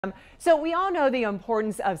So we all know the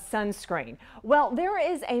importance of sunscreen. Well, there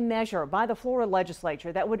is a measure by the Florida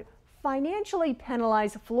legislature that would financially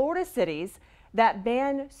penalize Florida cities that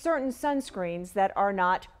ban certain sunscreens that are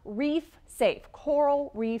not reef safe, coral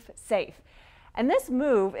reef safe. And this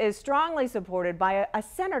move is strongly supported by a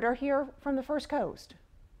senator here from the First Coast.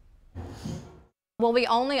 Well, we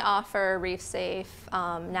only offer reef-safe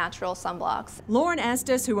natural sunblocks. Lauren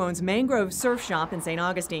Estes, who owns Mangrove Surf Shop in St.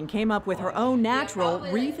 Augustine, came up with her own natural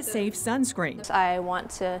reef-safe sunscreen. I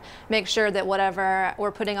want to make sure that whatever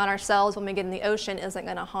we're putting on ourselves when we get in the ocean isn't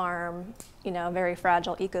going to harm, very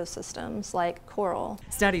fragile ecosystems like coral.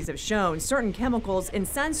 Studies have shown certain chemicals in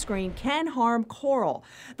sunscreen can harm coral.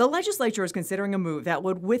 The legislature is considering a move that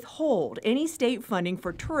would withhold any state funding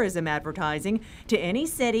for tourism advertising to any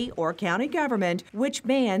city or county government which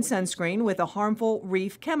ban sunscreen with the harmful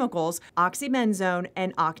reef chemicals oxybenzone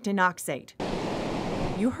and octinoxate.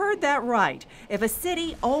 You heard that right. If a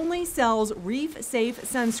city only sells reef-safe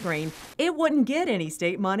sunscreen, it wouldn't get any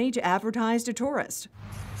state money to advertise to tourists.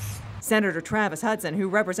 Senator Travis Hudson, who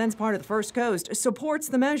represents part of the First Coast, supports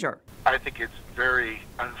the measure. I think it's very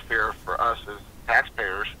unfair for us as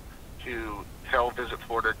taxpayers to tell Visit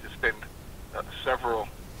Florida to spend several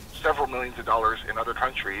millions of dollars in other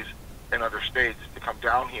countries and other states to come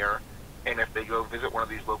down here, and if they go visit one of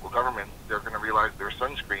these local governments, they're going to realize their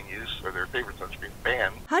sunscreen use or their favorite sunscreen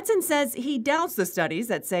banned. Hudson says he doubts the studies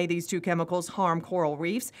that say these two chemicals harm coral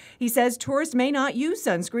reefs. He says tourists may not use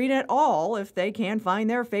sunscreen at all if they can't find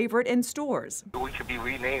their favorite in stores. We could be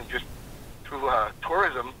renamed just through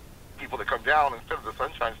tourism. People that come down, instead of the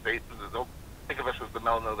Sunshine State, they'll think of us as the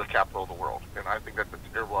melanoma capital of the world, and I think that's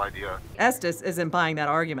a terrible idea. Estes isn't buying that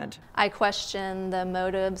argument. I question the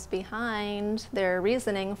motives behind their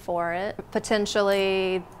reasoning for it,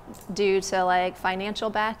 potentially due to financial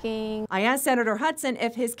backing. I asked Senator Hudson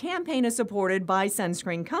if his campaign is supported by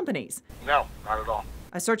sunscreen companies. No, not at all.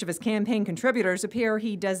 A search of his campaign contributors appear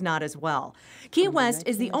he does not as well. Key West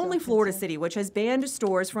is the only Florida city which has banned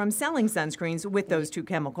stores from selling sunscreens with those two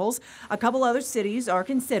chemicals. A couple other cities are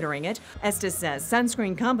considering it. Estes says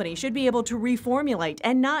sunscreen companies should be able to reformulate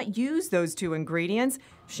and not use those two ingredients.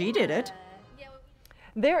 She did it.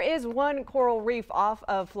 There is one coral reef off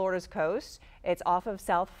of Florida's coast. It's off of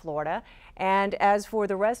South Florida. And as for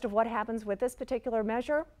the rest of what happens with this particular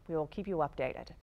measure, we will keep you updated.